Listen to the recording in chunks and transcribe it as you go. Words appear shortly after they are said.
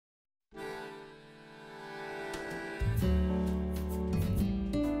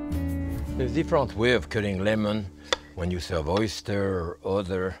There's different way of cutting lemon when you serve oyster or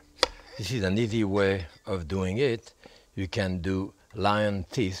other. This is an easy way of doing it. You can do lion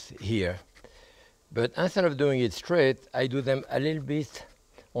teeth here. But instead of doing it straight, I do them a little bit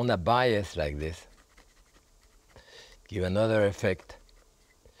on a bias like this. Give another effect.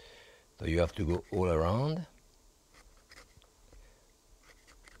 So you have to go all around.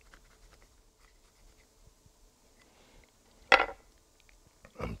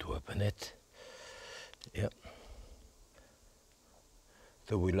 And to open it. Yep.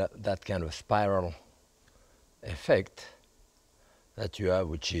 So we'll have that kind of spiral effect that you have,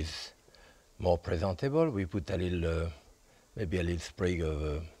 which is more presentable. We put a little, maybe a little sprig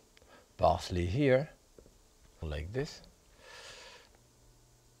of parsley here, like this.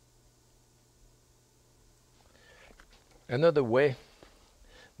 Another way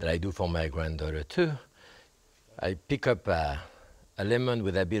that I do for my granddaughter too, I pick up a lemon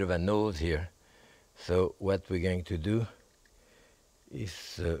with a bit of a nose here. So what we're going to do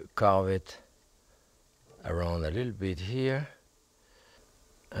is carve it around a little bit here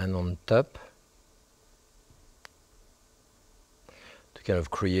and on top to kind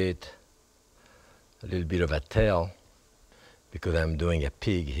of create a little bit of a tail, because I'm doing a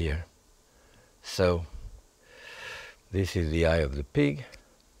pig here. So this is the eye of the pig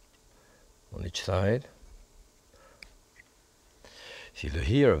on each side. See the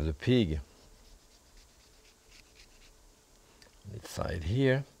ear of the pig on its side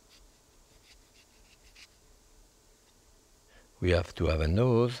here. We have to have a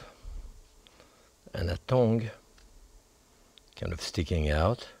nose and a tongue kind of sticking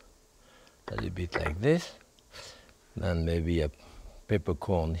out a little bit like this. Then maybe a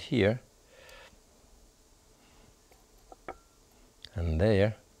peppercorn here and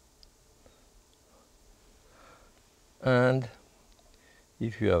there. And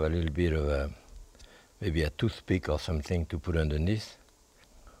if you have a little bit of maybe a toothpick or something to put underneath,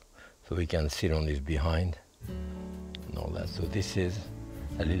 so we can sit on his behind and all that. So this is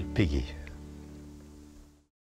a little piggy.